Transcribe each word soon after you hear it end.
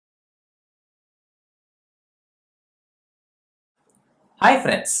Hi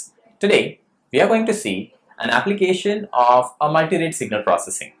friends, today we are going to see an application of a multi-rate signal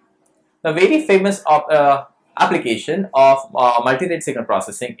processing. The very famous application of multi-rate signal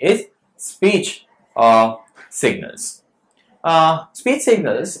processing is speech signals. Speech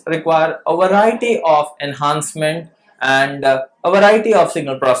signals require a variety of enhancement and a variety of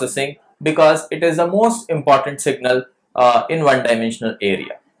signal processing because it is the most important signal in one-dimensional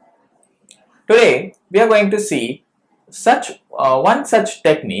area. Today we are going to see one such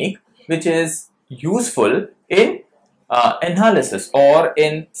technique which is useful in analysis or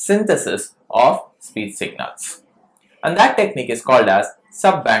in synthesis of speech signals, and that technique is called as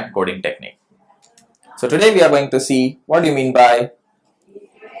sub-band coding technique. So today we are going to see what do you mean by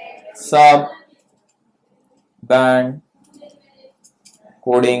sub-band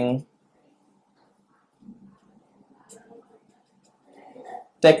coding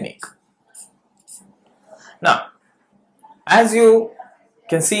technique. Now, as you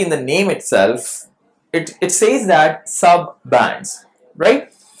can see in the name itself, it says that sub-bands,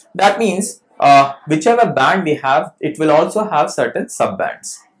 right? That means whichever band we have, it will also have certain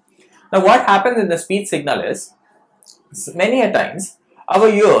sub-bands. Now, what happens in the speech signal is, many a times, our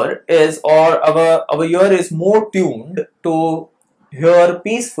ear is more tuned to hear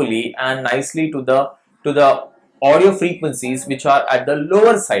peacefully and nicely to the audio frequencies which are at the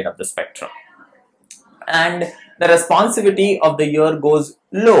lower side of the spectrum, and the responsivity of the ear goes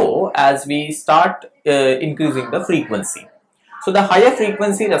low as we start increasing the frequency. So the higher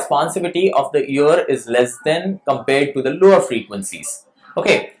frequency responsivity of the ear is less than compared to the lower frequencies.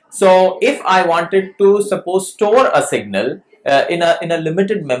 Okay, so if I wanted to suppose store a signal in a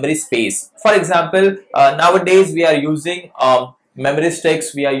limited memory space, for example, nowadays we are using memory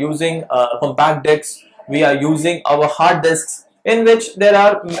sticks, we are using compact discs, we are using our hard disks, in which there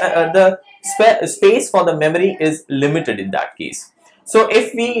are space for the memory is limited in that case. So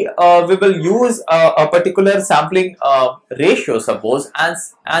if we will use a particular sampling ratio, suppose,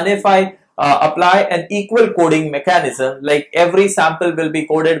 and if I apply an equal coding mechanism, like every sample will be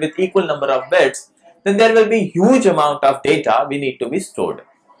coded with equal number of bits, then there will be huge amount of data we need to be stored.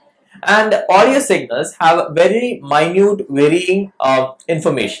 And audio signals have very minute varying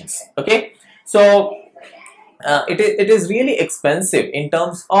informations. Okay, so it is really expensive in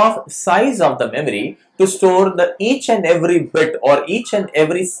terms of size of the memory to store each and every bit or each and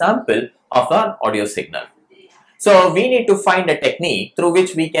every sample of an audio signal. So we need to find a technique through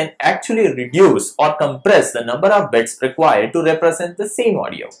which we can actually reduce or compress the number of bits required to represent the same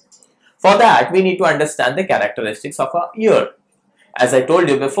audio. For that, we need to understand the characteristics of our ear. As I told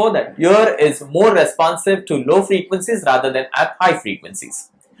you before, that ear is more responsive to low frequencies rather than at high frequencies.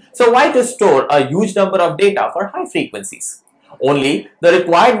 So why to store a huge number of data for high frequencies? Only the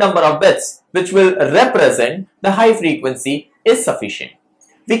required number of bits which will represent the high frequency is sufficient.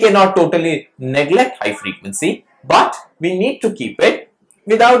 We cannot totally neglect high frequency, but we need to keep it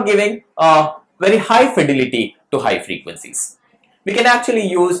without giving very high fidelity to high frequencies. We can actually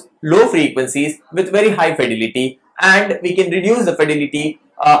use low frequencies with very high fidelity, and we can reduce the fidelity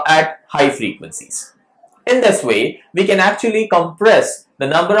at high frequencies. In this way, we can actually compress the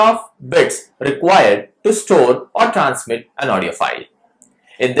number of bits required to store or transmit an audio file.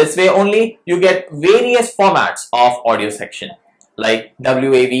 In this way only, you get various formats of audio section like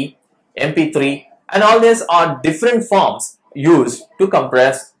WAV, MP3, and all these are different forms used to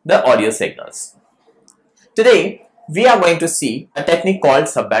compress the audio signals. Today, we are going to see a technique called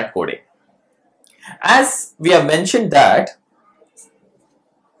sub-band coding. As we have mentioned that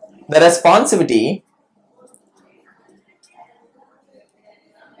the responsivity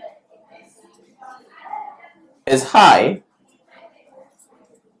is high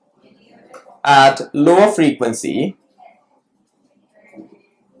at lower frequency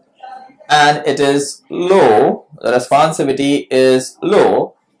and it is low, the responsivity is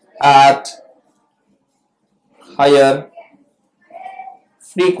low at higher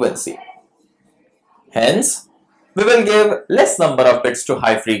frequency. Hence, we will give less number of bits to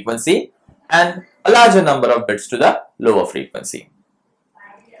high frequency and a larger number of bits to the lower frequency.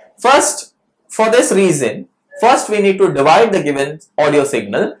 First, for this reason, first we need to divide the given audio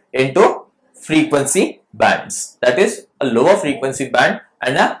signal into frequency bands, that is a lower frequency band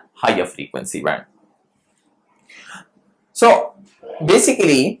and a higher frequency band. So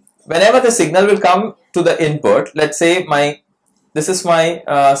basically, whenever the signal will come to the input, let's say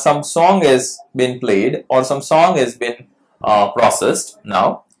some song is being played or some song is being processed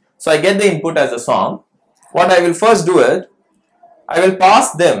now. So I get the input as a song. What I will first do is, I will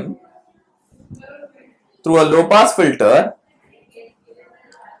pass them through a low pass filter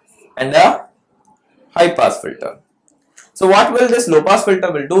and a high pass filter. So what will this low pass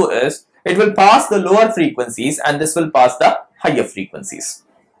filter will do is, it will pass the lower frequencies and this will pass the higher frequencies.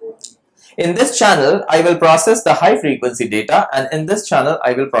 In this channel, I will process the high frequency data, and in this channel,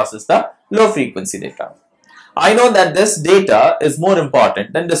 I will process the low frequency data. I know that this data is more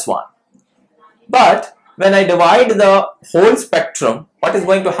important than this one. But when I divide the whole spectrum, what is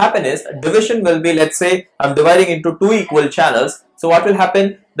going to happen is, division will be, let's say I'm dividing into two equal channels. So what will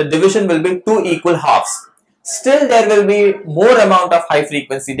happen? The division will be two equal halves. Still there will be more amount of high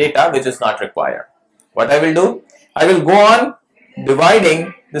frequency data which is not required. What I will do? I will go on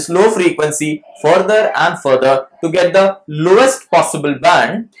dividing this low frequency further and further to get the lowest possible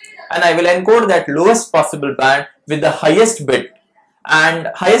band, and I will encode that lowest possible band with the highest bit and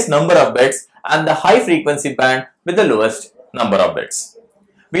highest number of bits, and the high frequency band with the lowest number of bits.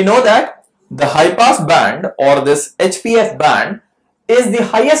 We know that the high pass band, or this HPF band, is the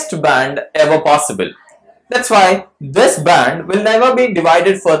highest band ever possible. That's why this band will never be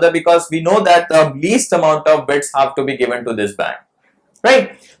divided further, because we know that the least amount of bits have to be given to this band,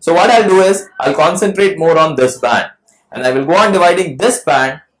 right? So what I'll do is, I'll concentrate more on this band and I will go on dividing this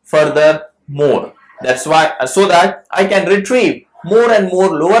band further more. That's why, so that I can retrieve more and more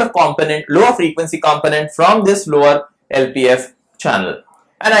lower frequency component from this lower LPF channel,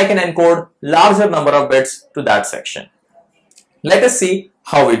 and I can encode larger number of bits to that section. Let us see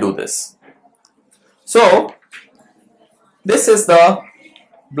how we do this. So this is the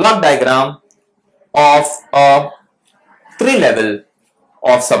block diagram of a 3-level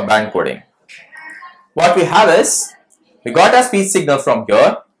of subband coding. What we have is, we got a speech signal from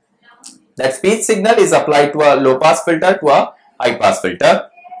here. That speech signal is applied to a low pass filter, to a high pass filter.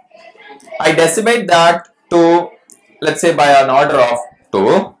 I decimate that to, let's say, by an order of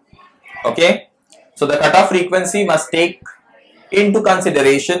 2. Okay, so the cutoff frequency must take into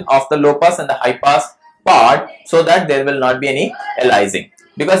consideration of the low pass and the high pass part, so that there will not be any aliasing,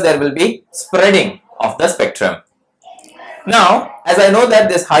 because there will be spreading of the spectrum. Now, as I know that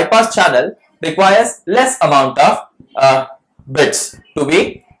this high pass channel requires less amount of bits to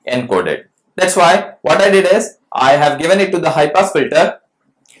be encoded. That's why what I did is, I have given it to the high pass filter.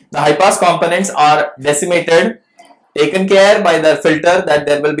 The high pass components are decimated, taken care by the filter that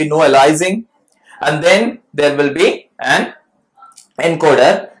there will be no aliasing, and then there will be an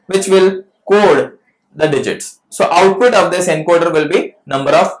encoder which will code the digits. So output of this encoder will be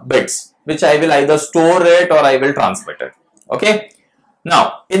number of bits, which I will either store it or I will transmit it. Okay.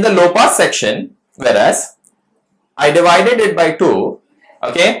 Now in the low pass section, whereas I divided it by 2.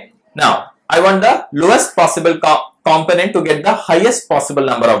 Okay. Now I want the lowest possible component to get the highest possible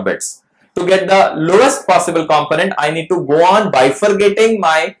number of bits. To get the lowest possible component, I need to go on bifurcating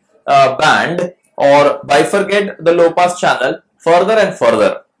my band, or bifurcate the low pass channel further and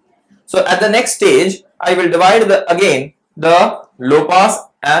further. So at the next stage, I will divide again the low pass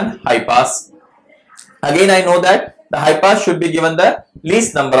and high pass. Again, I know that the high pass should be given the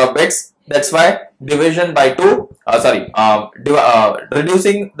least number of bits. That's why division by 2,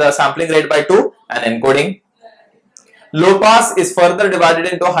 reducing the sampling rate by 2 and encoding. Low pass is further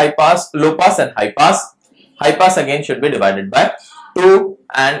divided into high pass, low pass and high pass. High pass again should be divided by 2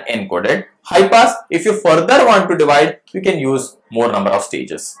 and encoded. High pass, if you further want to divide, you can use more number of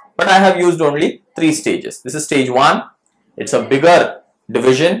stages. But I have used only 3 stages. This is stage 1. It's a bigger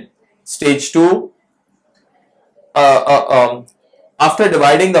division. Stage 2, after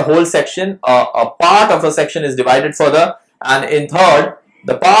dividing the whole section, a part of a section is divided further, and in third,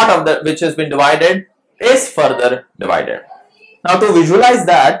 the part of the which has been divided is further divided. Now to visualize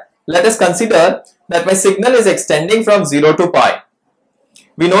that, let us consider that my signal is extending from 0 to pi.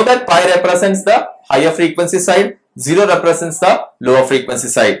 We know that pi represents the higher frequency side, 0 represents the lower frequency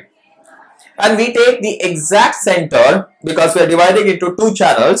side. And we take the exact center, because we are dividing into 2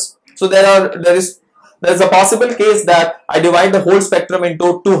 channels. So there is a possible case that I divide the whole spectrum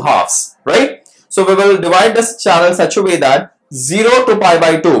into 2 halves, right? So we will divide this channel such a way that 0 to pi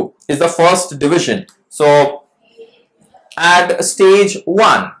by 2 is the first division. So at stage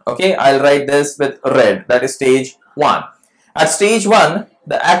 1, okay, I'll write this with red, that is stage 1. At stage 1,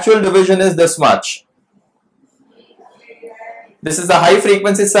 the actual division is this much. This is the high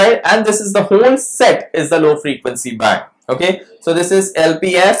frequency side, and this is the whole set is the low frequency band. Okay, so this is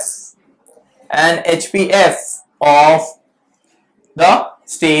LPF and HPF of the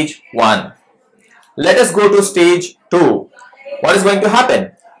stage 1. Let us go to stage 2. What is going to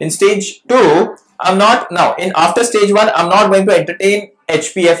happen? In stage 2, after stage 1, I'm not going to entertain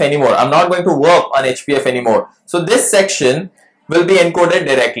HPF anymore. I'm not going to work on HPF anymore. So this section will be encoded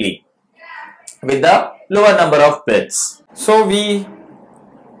directly with the lower number of bits. So we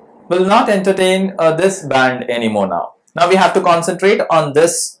will not entertain this band anymore now. Now we have to concentrate on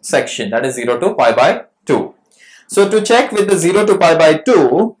this section, that is 0 to pi by 2. So to check with the 0 to pi by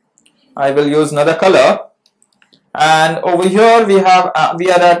 2, I will use another color. And over here we are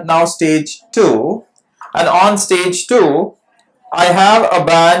at now stage 2, and on stage 2 I have a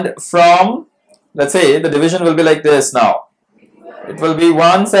band from, let's say the division will be like this. Now it will be,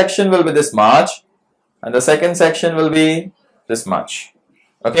 one section will be this much and the second section will be this much.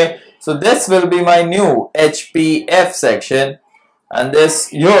 Okay, so this will be my new HPF section, and this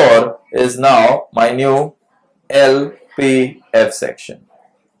here is now my new LPF section,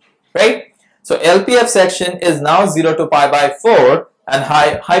 right? So LPF section is now 0 to pi by 4, and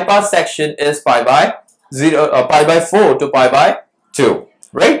high pass section is pi by 4 to pi by 2,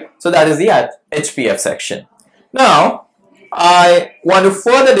 right? So that is the HPF section. Now I want to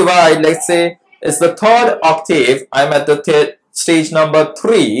further divide. Let's say it's the third octave. I'm at the stage number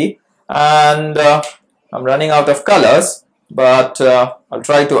 3, and I'm running out of colors, but I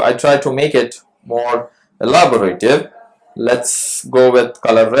try to make it more elaborative. Let's go with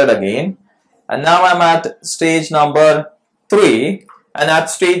color red again. And now I'm at stage number 3, and at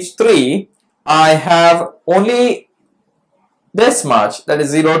stage 3 I have only this much, that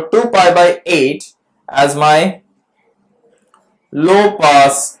is 0 to pi by 8 as my low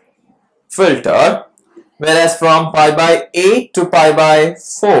pass filter, whereas from pi by 8 to pi by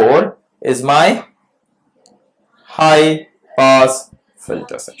 4 is my high pass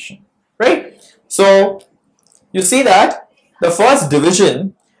filter section, right? So you see that the first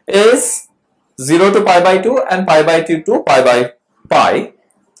division is 0 to pi by 2 and pi by 2 to pi by pi.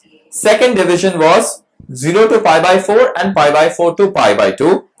 Second division was 0 to pi by 4 and pi by 4 to pi by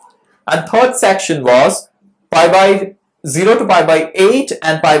 2. And third section was pi by 0 to pi by 8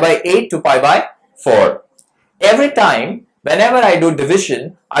 and pi by 8 to pi by 4. Every time whenever I do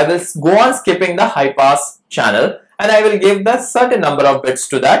division, I will go on skipping the high pass channel, and I will give the certain number of bits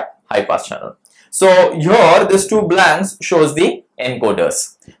to that high pass channel. So here this two blanks shows the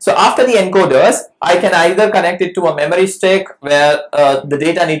encoders. So after the encoders, I can either connect it to a memory stick where the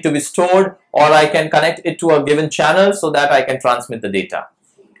data need to be stored, or I can connect it to a given channel so that I can transmit the data.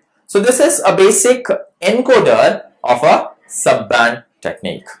 So this is a basic encoder of a subband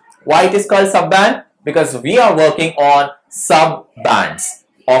technique. Why it is called subband? Because we are working on subbands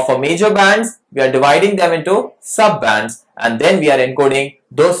of a major bands. We are dividing them into subbands, and then we are encoding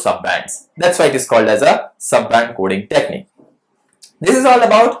those subbands. That's why it is called as a subband coding technique. This is all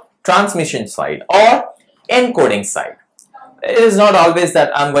about transmission side or encoding side. It is not always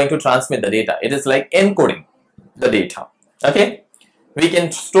that I'm going to transmit the data. It is like encoding the data. Okay, we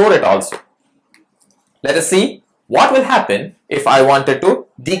can store it also. Let us see what will happen if I wanted to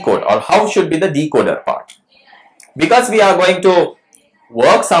decode, or how should be the decoder part. Because we are going to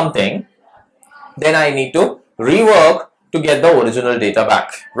work something, then I need to rework to get the original data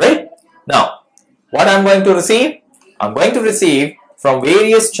back, right? Now, what I'm going to receive? I'm going to receive from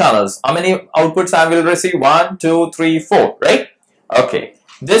various channels. How many outputs I will receive? 1, 2, 3, 4, right? Okay,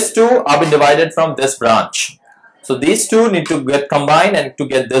 these two are been divided from this branch. So these two need to get combined and to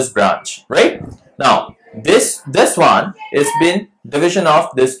get this branch, right? Now, this one is been division of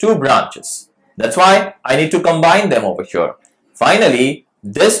these two branches. That's why I need to combine them over here. Finally,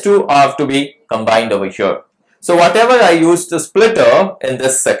 these two have to be combined over here. So whatever I use the splitter in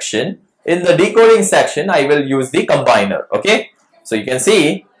this section, in the decoding section, I will use the combiner. Okay, so you can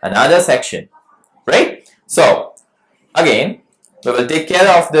see another section, right? So again, we will take care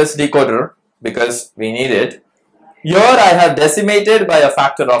of this decoder because we need it. Here I have decimated by a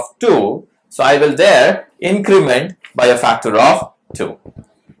factor of 2. So I will there increment by a factor of 2.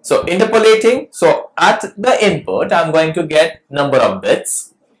 So interpolating, so at the input I am going to get number of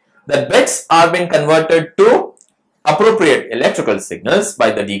bits. The bits are being converted to appropriate electrical signals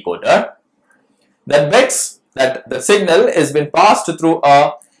by the decoder. The bits, that the signal is been passed through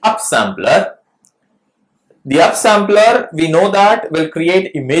a upsampler. The upsampler, we know that will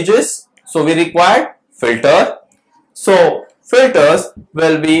create images, so we require filter. So filters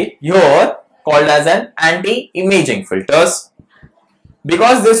will be here called as an anti-imaging filters.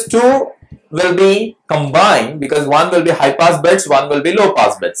 Because these two will be combined, because one will be high pass bits, one will be low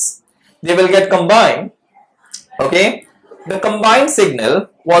pass bits, they will get combined. Okay, the combined signal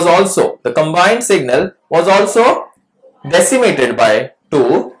was also decimated by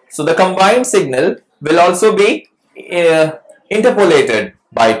 2. So the combined signal will also be interpolated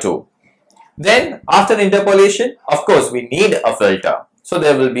by 2. Then after interpolation, of course we need a filter, so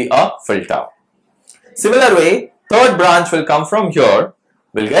there will be a filter. Similar way, third branch will come from here,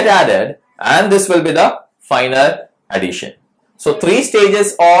 will get added, and this will be the final addition. So 3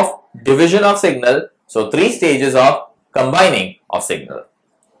 stages of division of signal, so 3 stages of combining of signal.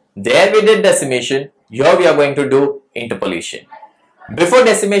 There we did decimation, here we are going to do interpolation. Before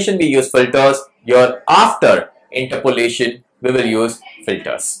decimation we use filters, here after interpolation we will use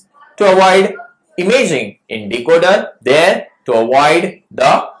filters. To avoid imaging in decoder, there to avoid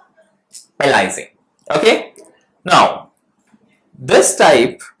the aliasing. Okay. Now this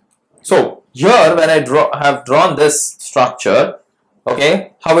type, so here when I have drawn this structure,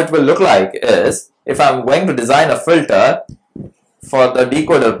 okay, how it will look like is, if I am going to design a filter for the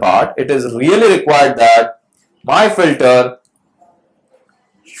decoder part, it is really required that my filter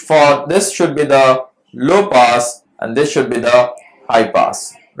for this should be the low pass and this should be the high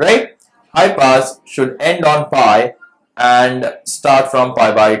pass, right? High pass should end on pi and start from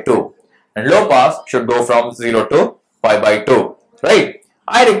pi by 2, and low pass should go from 0 to pi by 2, right?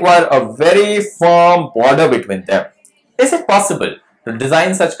 I require a very firm border between them. Is it possible to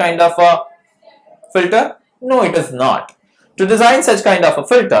design such kind of a filter? No, it is not. To design such kind of a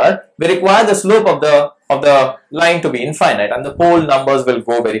filter, we require the slope of the line to be infinite and the pole numbers will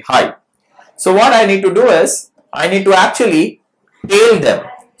go very high. So what I need to do is, I need to actually tail them.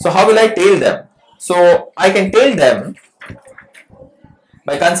 So how will I tail them? So I can tail them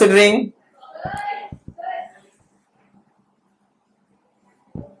by considering,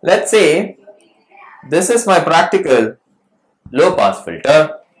 let's say this is my practical low pass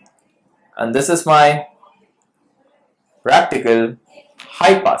filter and this is my practical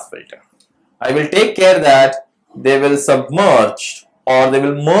high pass filter. I will take care that they will submerge or they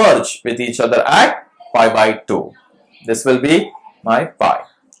will merge with each other at pi by 2. This will be my pi.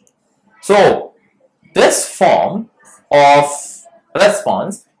 So this form of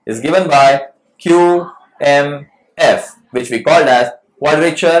response is given by QMF, which we called as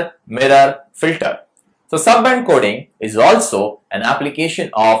quadrature mirror filter. So subband coding is also an application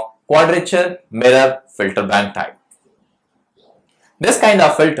of quadrature mirror filter bank type. This kind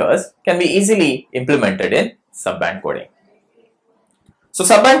of filters can be easily implemented in subband coding. So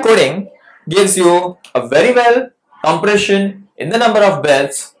subband coding gives you a very well compression in the number of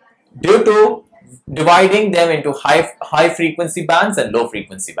bits due to dividing them into high frequency bands and low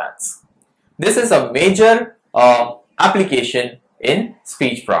frequency bands. This is a major application in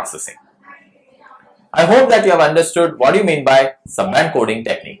speech processing. I hope that you have understood what you mean by subband coding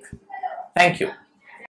technique. Thank you.